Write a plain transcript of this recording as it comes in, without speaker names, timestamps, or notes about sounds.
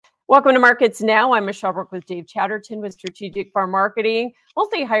Welcome to Markets Now. I'm Michelle Brook with Dave Chatterton with Strategic Farm Marketing.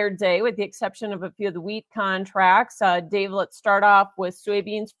 Multi-higher day with the exception of a few of the wheat contracts. Dave, let's start off with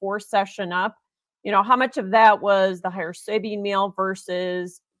soybeans, 4 session up. How much of that was the higher soybean meal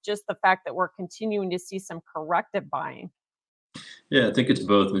versus just the fact that we're continuing to see some corrective buying? Yeah, I think it's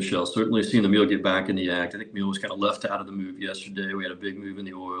both, Michelle. Certainly seeing the meal get back in the act. I think meal was kind of left out of the move yesterday. We had a big move in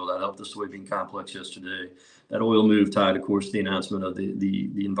the oil that helped the soybean complex yesterday. That oil move tied, of course, the announcement of the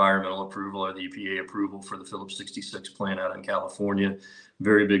environmental approval or the EPA approval for the Phillips 66 plant out in California.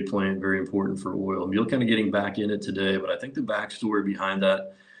 Very big plant, very important for oil. Meal kind of getting back in it today, but I think the backstory behind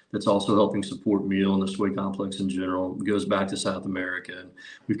that that's also helping support meal and the soy complex in general goes back to South America. And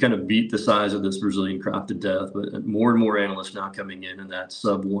we've kind of beat the size of this Brazilian crop to death, but more and more analysts now coming in that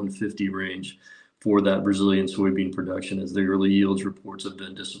sub 150 range for that Brazilian soybean production, as the early yields reports have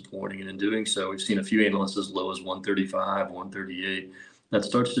been disappointing. And in doing so, we've seen a few analysts as low as 135, 138. That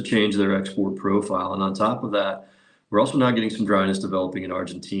starts to change their export profile. And on top of that, we're also now getting some dryness developing in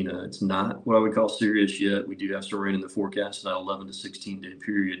Argentina. It's not what I would call serious yet. We do have some rain in the forecast, that 11 to 16-day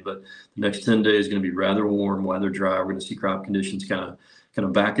period, but the next 10 days is going to be rather warm, weather dry. We're going to see crop conditions kind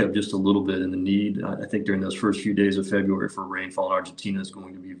of back up just a little bit, and the need, I think, during those first few days of February for rainfall in Argentina is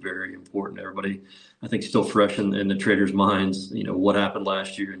going to be very important. Everybody, I think, still fresh in the traders' minds, what happened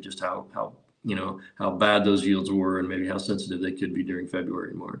last year and just how bad those yields were and maybe how sensitive they could be during February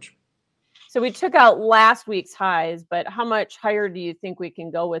and March. So we took out last week's highs, but how much higher do you think we can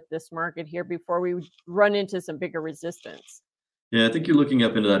go with this market here before we run into some bigger resistance? Yeah, I think you're looking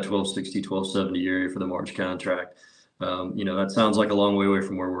up into that 1260, 1270 area for the March contract. That sounds like a long way away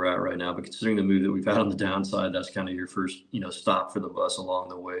from where we're at right now, but considering the move that we've had on the downside, that's kind of your first, stop for the bus along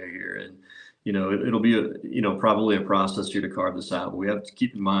the way here. And, it'll be probably a process here to carve this out. But we have to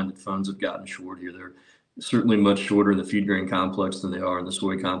keep in mind that funds have gotten short here. They're certainly much shorter in the feed grain complex than they are in the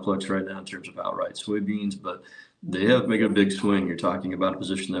soy complex right now in terms of outright soybeans, but they have made a big swing. You're talking about a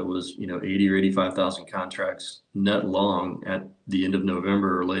position that was, 80 or 85,000 contracts net long at the end of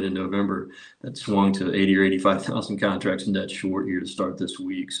November or late in November. That swung to 80 or 85,000 contracts net short here to start this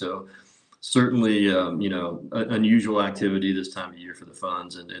week. So certainly, unusual activity this time of year for the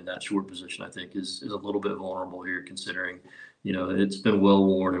funds, and that short position, I think, is a little bit vulnerable here considering, it's been well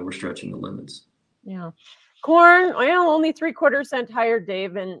worn and we're stretching the limits. Yeah. Corn, only 3/4 cent higher,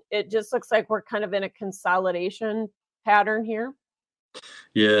 Dave, and it just looks like we're kind of in a consolidation pattern here.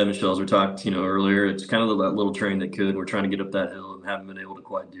 Yeah, Michelle, as we talked, earlier, it's kind of that little train that could. We're trying to get up that hill and haven't been able to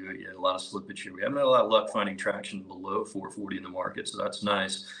quite do it yet. A lot of slippage here. We haven't had a lot of luck finding traction below 440 in the market, so that's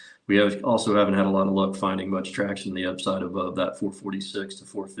nice. We also haven't had a lot of luck finding much traction in the upside above that 446 to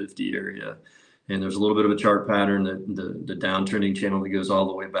 450 area. And there's a little bit of a chart pattern that the downtrending channel that goes all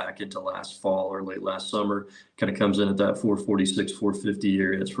the way back into last fall or late last summer kind of comes in at that 446, 450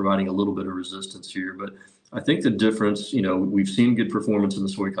 area. It's providing a little bit of resistance here. But I think the difference, we've seen good performance in the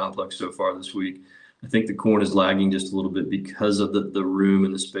soy complex so far this week. I think the corn is lagging just a little bit because of the room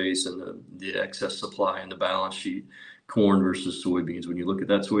and the space and the excess supply and the balance sheet. Corn versus soybeans. When you look at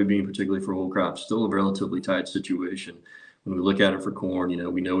that soybean, particularly for whole crops, still a relatively tight situation. When we look at it for corn,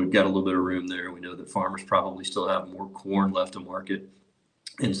 we know we've got a little bit of room there. We know that farmers probably still have more corn left to market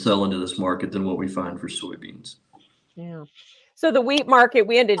and sell into this market than what we find for soybeans. Yeah. So the wheat market,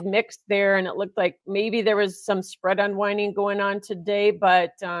 we ended mixed there, and it looked like maybe there was some spread unwinding going on today,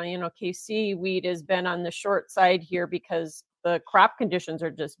 but, KC wheat has been on the short side here because the crop conditions are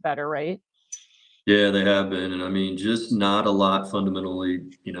just better, right? Yeah, they have been. And I mean, just not a lot fundamentally,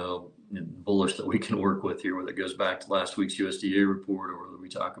 bullish that we can work with here, whether it goes back to last week's USDA report or whether we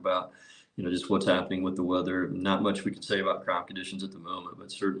talk about, just what's happening with the weather. Not much we can say about crop conditions at the moment,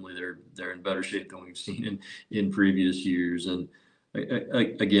 but certainly they're in better shape than we've seen in previous years. And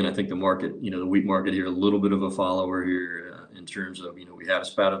again, I think the market, the wheat market here, a little bit of a follower here in terms of, we had a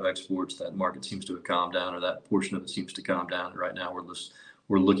spat of exports. That market seems to have calmed down, or that portion of it seems to calm down. And right now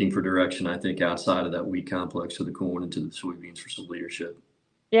we're looking for direction, I think, outside of that wheat complex to the corn and to the soybeans for some leadership.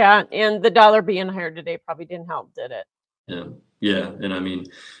 Yeah, and the dollar being higher today probably didn't help, did it? Yeah. And I mean,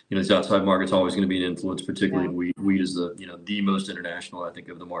 this outside market's always going to be an influence, particularly in wheat. Wheat is the most international, I think,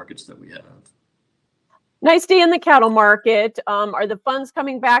 of the markets that we have. Nice day in the cattle market. Are the funds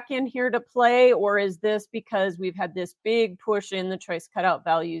coming back in here to play, or is this because we've had this big push in the choice cutout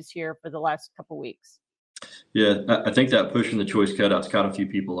values here for the last couple of weeks? Yeah, I think that push in the choice cutouts caught a few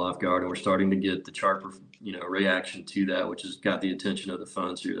people off guard, and we're starting to get the chart, reaction to that, which has got the attention of the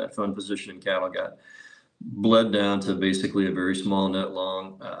funds here. That fund position in cattle got bled down to basically a very small net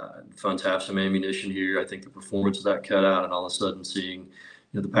long. Funds have some ammunition here. I think the performance of that cutout, and all of a sudden seeing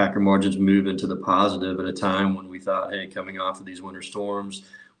the packer margins move into the positive at a time when we thought, hey, coming off of these winter storms,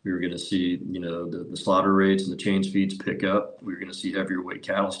 We were going to see, the slaughter rates and the chain speeds pick up. We were going to see heavier weight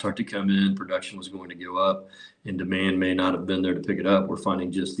cattle start to come in. Production was going to go up, and demand may not have been there to pick it up. We're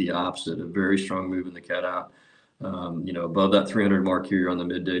finding just the opposite, a very strong move in the cutout. Above that 300 mark here on the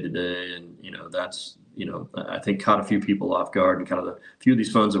midday today. And, that's, I think caught a few people off guard, and kind of a few of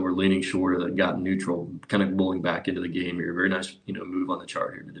these funds that were leaning shorter that got neutral, kind of pulling back into the game here. Very nice, move on the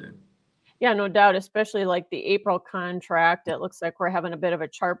chart here today. Yeah, no doubt, especially like the April contract. It looks like we're having a bit of a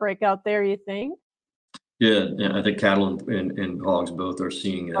chart breakout there, you think? Yeah, I think cattle and hogs both are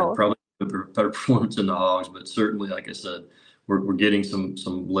seeing probably better performance in the hogs, but certainly, like I said, we're getting some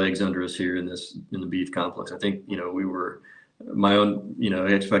legs under us here in the beef complex. I think my own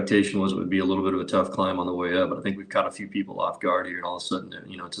expectation was it would be a little bit of a tough climb on the way up, but I think we've caught a few people off guard here, and all of a sudden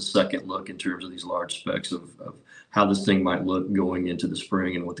it's a second look in terms of these large specs of how this thing might look going into the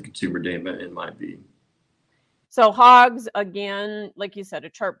spring and what the consumer demand might be. So hogs, again, like you said, a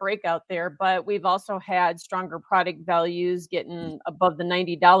chart breakout there, but we've also had stronger product values getting above the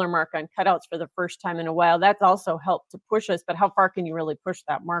 $90 mark on cutouts for the first time in a while. That's also helped to push us, but how far can you really push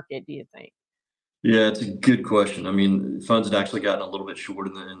that market, do you think? Yeah, it's a good question. I mean, funds had actually gotten a little bit short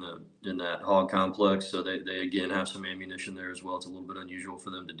in that hog complex, so they again have some ammunition there as well. It's a little bit unusual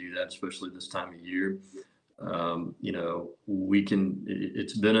for them to do that, especially this time of year.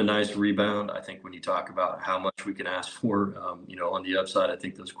 It's been a nice rebound. I think when you talk about how much we can ask for, on the upside, I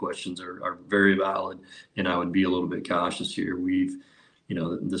think those questions are very valid, and I would be a little bit cautious here.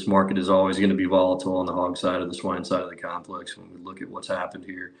 This market is always going to be volatile on the hog side or the swine side of the complex. When we look at what's happened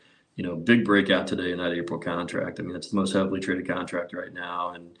here, big breakout today in that April contract. I mean, it's the most heavily traded contract right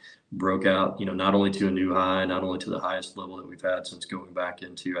now, and broke out, not only to a new high, not only to the highest level that we've had since going back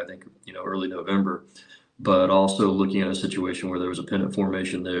into, I think, early November, but also looking at a situation where there was a pennant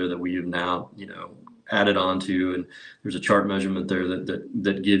formation there that we have now, added on to, and there's a chart measurement there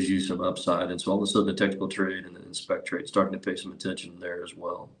that gives you some upside. And so all of a sudden the technical trade and the spec trade starting to pay some attention there as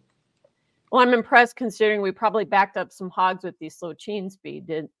well. Well, I'm impressed considering we probably backed up some hogs with these slow chain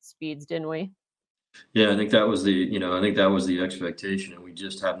speeds, didn't we? Yeah, I think that was the expectation, and we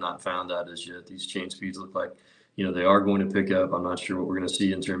just have not found that as yet. These chain speeds look like, they are going to pick up. I'm not sure what we're going to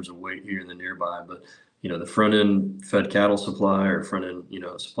see in terms of weight here in the nearby, but the front end fed cattle supply or front end,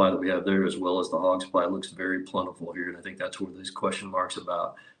 supply that we have there, as well as the hog supply, looks very plentiful here. And I think that's where these question marks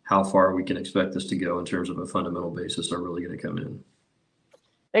about how far we can expect this to go in terms of a fundamental basis are really going to come in.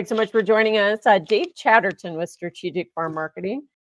 Thanks so much for joining us. Dave Chatterton with Strategic Farm Marketing.